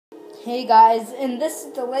Hey guys, and this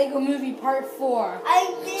is the Lego Movie Part 4.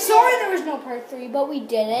 Sorry there was no Part 3, but we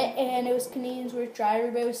did it, and it was Canadians Worst Driver,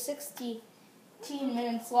 but it was 16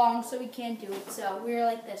 minutes long, so we can't do it. So we're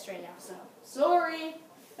like this right now, so sorry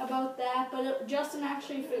about that, but Justin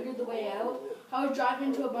actually figured the way out. I was driving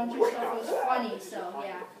into a bunch of stuff, it was funny, so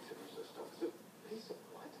yeah.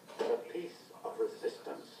 A piece of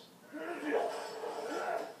resistance.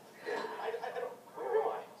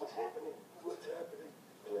 What's happening? What's happening?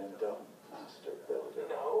 Glenda, master builder.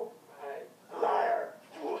 No, liar.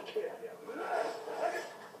 Look at him.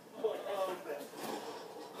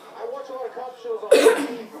 I watch a lot of cop shows on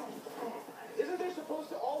TV. Isn't there supposed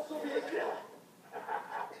to also be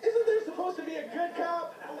Isn't there supposed to be a good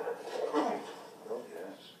cop? Oh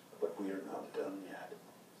yes, but we are not done yet.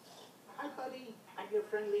 Hi, buddy. I'm your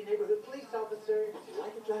friendly neighborhood police officer. Would you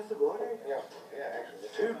like a glass of water? Yeah, actually.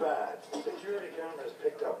 Too bad. Security cameras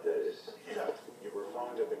picked up this. You were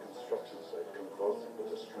found at the construction site convulsing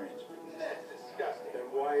with a strange beast. That's disgusting.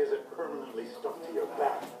 Then why is it permanently stuck to your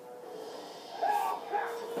back?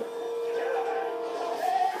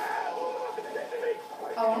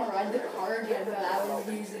 I want to ride the car again that I was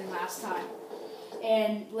using last time.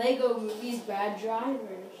 And Lego Movies Bad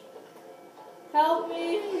Drivers. Help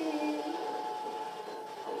me!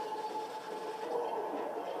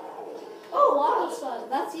 Oh, Wild Style.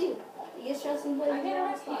 That's you. I guess Justin played I'm here to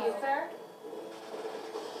Wild rescue you, Style. sir.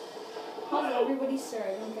 How's everybody, sir?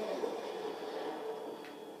 I don't get it.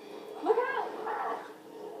 Look out!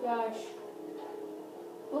 Gosh.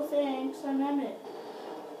 Well, thanks. I'm Emmett.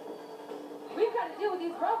 We've got to deal with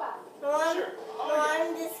these robots.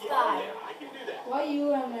 I'm this guy. I can do that. Why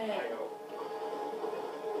you, Emmett?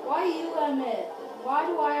 Why you, Emmett? Why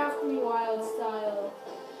do I have to be Wild Style?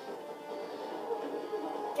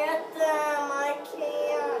 Get them, I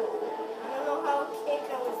can't. I don't know how to kick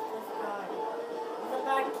him with this guy. He's a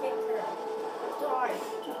bad kicker. Sorry.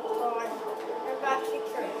 You're a bad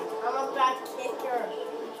kicker. I'm a bad kicker.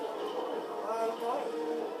 I'm going.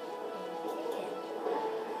 Kick it.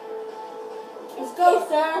 Let's go,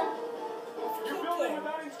 sir. You're building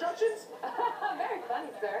without instructions? Very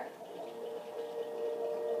funny, sir.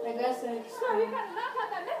 I guess I Sir, we've got to knock out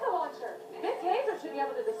that missile launcher. This taser should be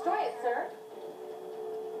able to destroy it, sir.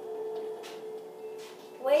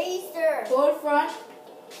 Waster. Go in front.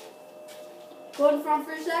 Go in front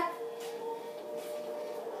for a sec.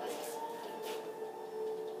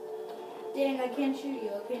 Dang, I can't shoot you.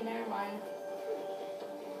 Okay, never mind.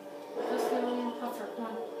 Let's get a little tougher. Come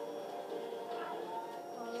on.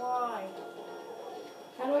 Why?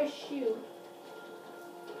 How do I shoot?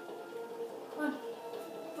 Come on.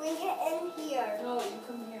 Bring it in here. No, you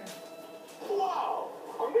come here. Wow!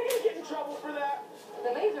 Are we gonna get in trouble for that? The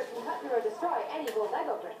laser can cut through or destroy any of those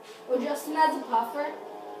Lego bricks. Oh, Justin has a puffer.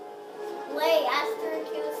 Wait, after I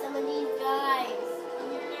kill some of these guys. I'm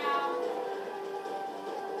here now.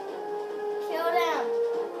 Kill them.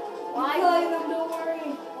 I'm killing them, don't worry.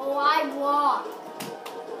 Well, I block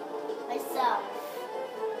myself.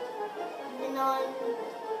 Even on.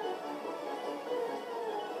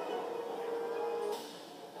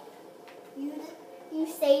 You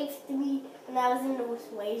saved me when I was in the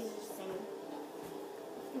ways thing.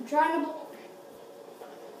 I'm trying to.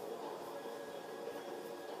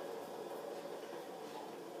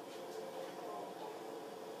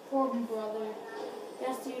 Poor brother. He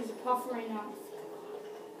has to use a puffer right now.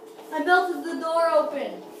 I belted the door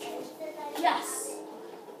open. Yes.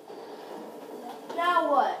 Now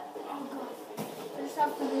what? Oh god. I just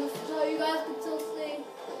have to move so you guys can still see.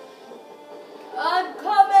 I'm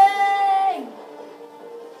coming!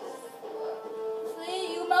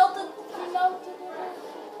 See, you melted it.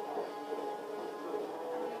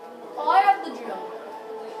 Oh, I have the drill.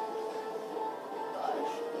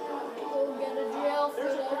 Gosh, I have to go get a drill for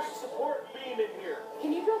There's a crack this. support beam in here. Can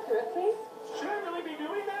you drill through it, please? Should I really be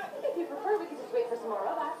doing that? If you prefer, we could just wait for some more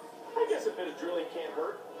robots. I guess a bit of drilling can't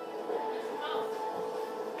hurt.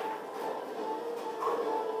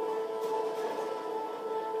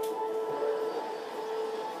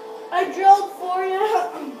 I drilled for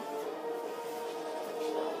you.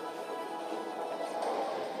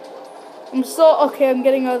 I'm so okay. I'm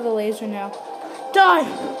getting out of the laser now. Die.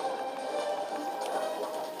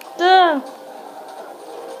 Duh.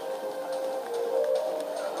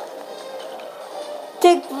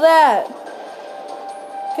 Take that.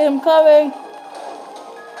 Okay, I'm coming.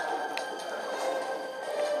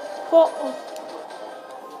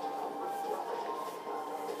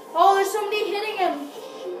 Oh, there's somebody hitting him.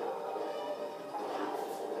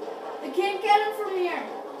 I can't get him from here.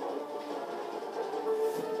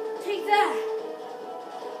 Take that.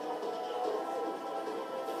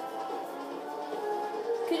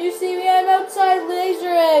 Can you see me? I'm outside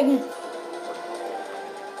lasering.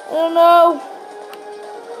 I don't know.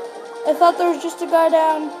 I thought there was just a guy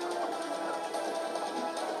down.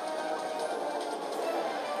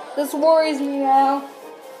 This worries me now.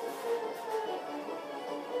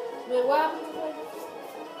 Wait, what happened?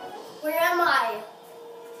 Where am I?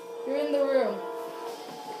 You're in the room.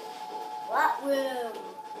 What room?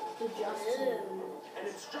 The justice room. An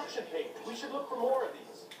instruction page. We should look for more of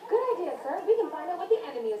these. Good idea, sir. We can find out what the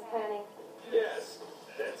enemy is planning. Yes,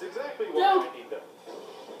 that's exactly why No. I need them.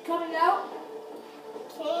 Coming out?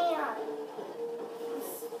 Can't.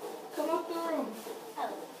 Come up the room. Oh.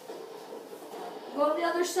 Go to the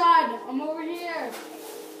other side. I'm over here.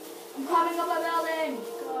 I'm climbing up a building.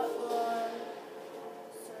 Got one.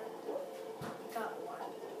 Got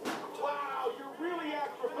one. Wow, you're really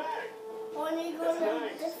acrobatic. When are you That's going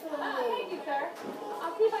nice. this Thank way? you, sir.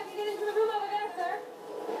 I'll see if I can get into the room over there, sir.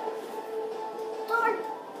 Door.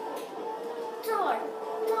 Door.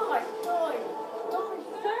 Door. Door. Door.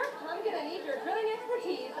 Sir, I'm gonna need your drilling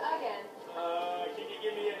expertise again. Can you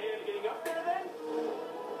give me a hand getting up there then?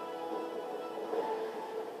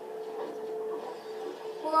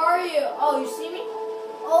 Where are you? Oh, you see me?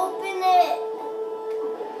 Open it.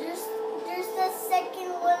 There's the second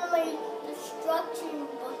one of my instruction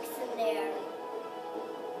books in there.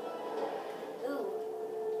 Ooh.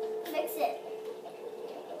 Fix it.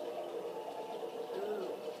 Ooh.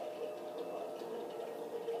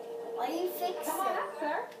 Why you fix Come on it? up,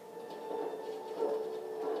 sir.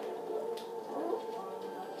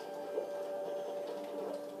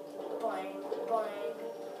 Boing, boing,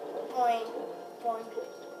 boing, boing,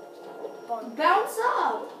 boing, Bounce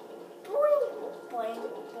up. boing, boing,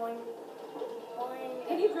 boing, boing.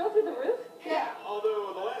 Can you drill through the roof? Yeah,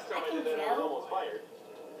 although the last time I did that, I was drill. almost fired.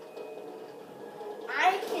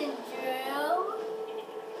 I can drill.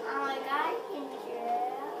 I'm like, I can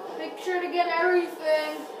drill. Make sure to get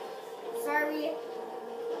everything. Sorry.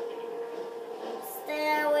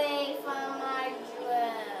 Stay away from my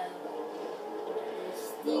drill.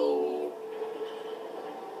 No.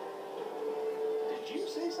 Did you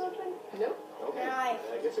say something? Nope. Okay. Nice.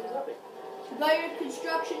 I guess it was nothing. Buy your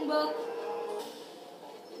construction book.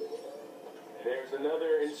 There's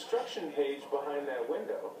another instruction page behind that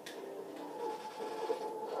window.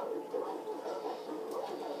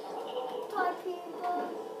 Bye, people.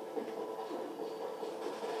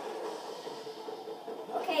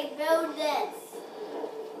 Okay, build this.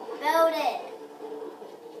 Build it.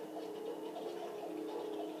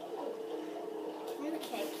 Can you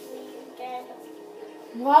kick me again?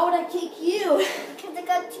 Why would I kick you? Because I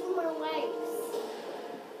got 2 more legs.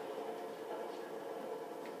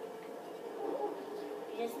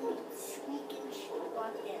 You just need to squeak and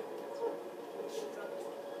walk in.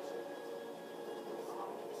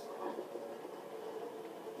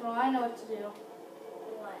 No, I know what to do.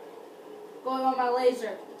 What? Going on my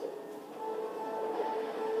laser.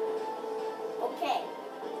 Okay.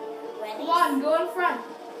 Ready? Come on, go in front.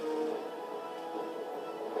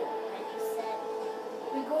 Ready, set.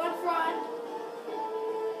 We go in front.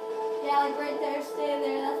 Yeah, like right there. Stay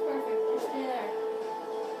there. That's perfect. Just stay there.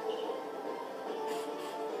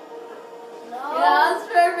 No. Yeah, that's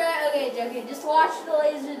perfect. Okay, just watch the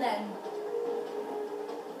laser then.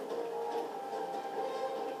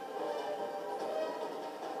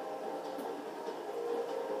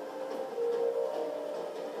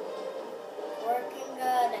 Working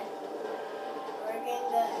good. Working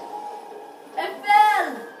good. It fell!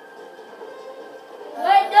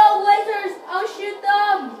 Wait, no, lasers! I'll shoot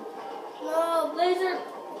them! No, Laser!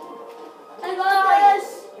 I got this!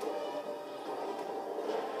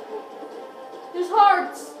 There's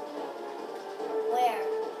hearts! where?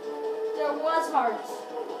 There was hearts.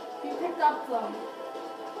 You picked up them.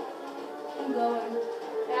 I'm going.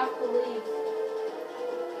 I have to leave.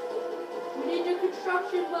 We need your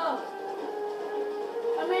construction book.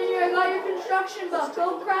 I'm in here. I got your construction book.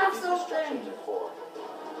 Go craft These instructions something. are for.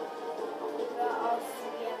 Got all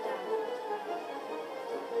 3 of them.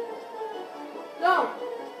 Go.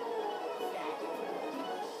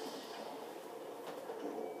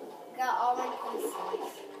 Got all my pieces.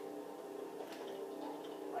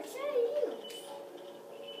 What should I use?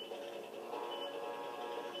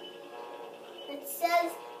 It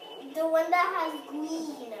says the one that has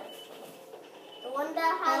green. The one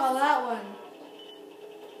that has. Oh, that one.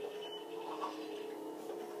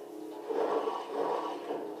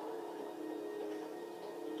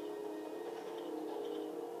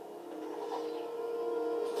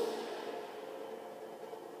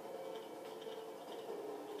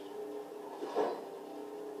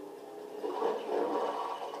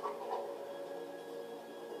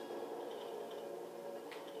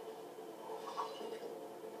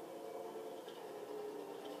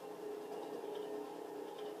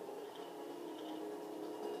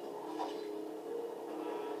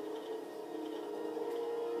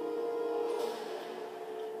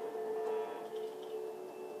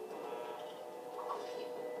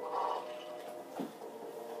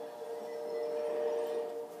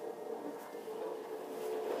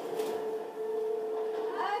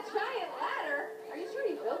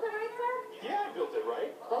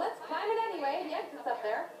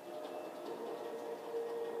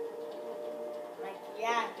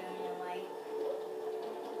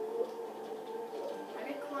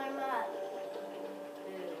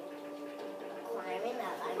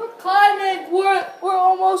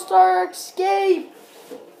 almost our escape.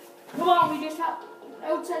 Come on, we just have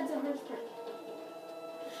outside the first part.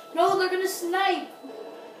 No, they're gonna snipe.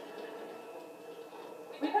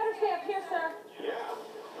 We better stay up here, sir. Yeah.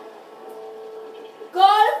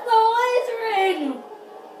 God, it's the lasering.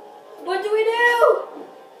 What do we do?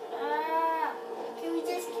 Can we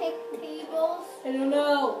just kick tables? I don't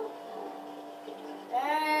know.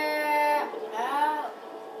 Help.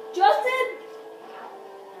 Justin?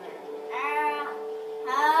 Help.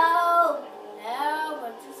 Help.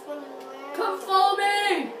 I just want to win. Come follow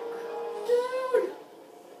me! Dude!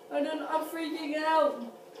 I'm freaking out.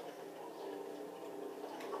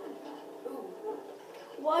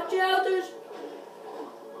 Watch out, there's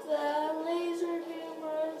the laser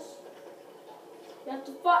cameras. You have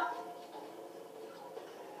to fight.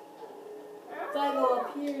 If I go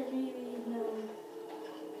up here, maybe no.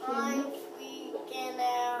 I'm freaking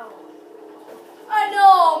out. I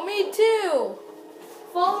know, me too.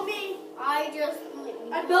 Follow me.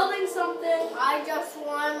 I'm building something. I just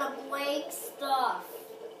want to break stuff.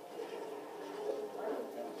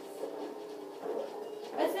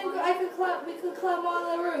 I think we could climb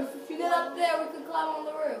on the roof. If you get up there, we could climb on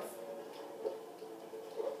the roof.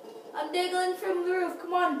 I'm digging from the roof.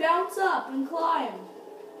 Come on, bounce up and climb.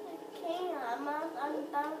 Okay, I'm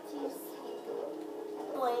about to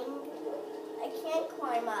boing. I can't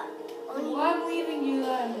climb up. Well, I'm leaving you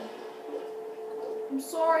then. I'm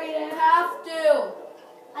sorry, I have to.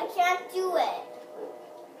 I can't do it.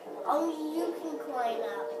 Only you can climb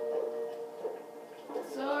up.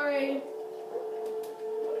 Sorry.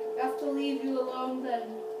 I have to leave you alone then.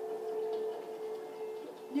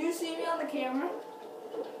 Do you see me on the camera?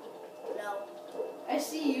 No. I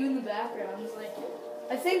see you in the background. It's like,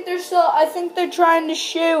 I think they're trying to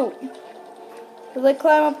shoot. As I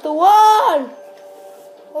climb up the wall.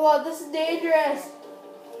 Hold on, this is dangerous.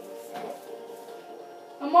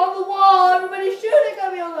 I'm on the wall. Everybody's shooting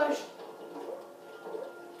at me on the.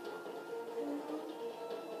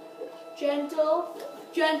 Gentle.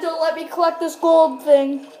 Gentle, let me collect this gold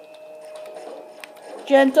thing.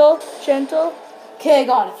 Gentle, gentle. Okay, I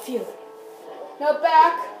got it. Phew. Now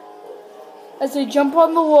back. As I jump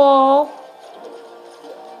on the wall.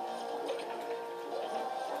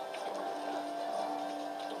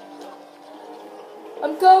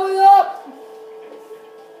 I'm going up.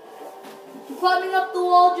 I'm climbing up the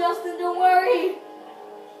wall, Justin, don't worry.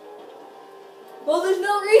 Well, there's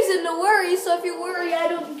no reason to worry, so if you worry, I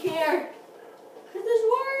don't care. Just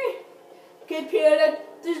worry. Okay, Peter,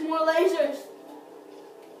 there's more lasers.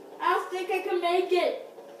 I don't think I can make it.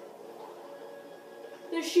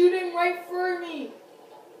 They're shooting right for me.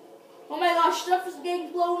 Oh my gosh, stuff is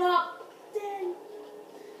getting blown up. Dang.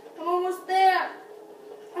 I'm almost there.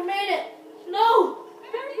 I made it. No.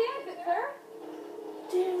 There's the exit, sir.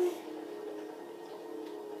 Damn it.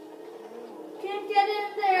 Can't get in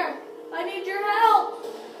there. I need your help.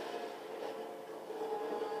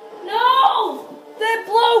 No! They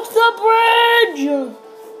broke the bridge!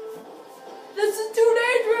 This is too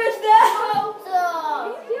dangerous now!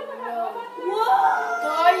 Can you see what happened? What?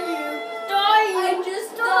 Die you! I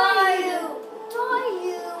just died!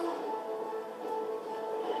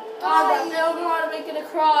 I don't know how to make it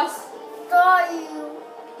across. Die you!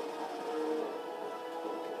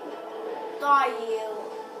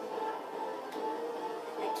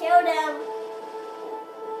 I killed him.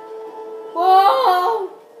 Whoa!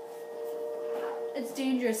 It's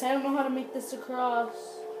dangerous. I don't know how to make this across.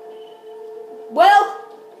 Well!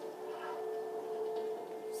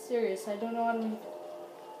 Serious, I don't know how to make it.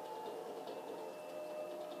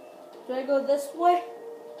 Do I go this way?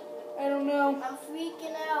 I don't know. I'm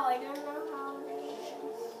freaking out. I don't know how it is.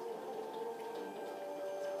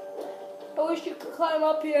 I wish you could climb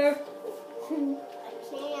up here. I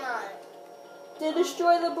can't. They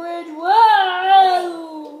destroy the bridge.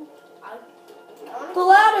 Whoa! The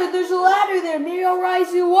ladder. There's a ladder there. Maybe I'll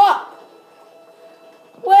rise you up.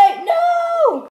 Wait, no!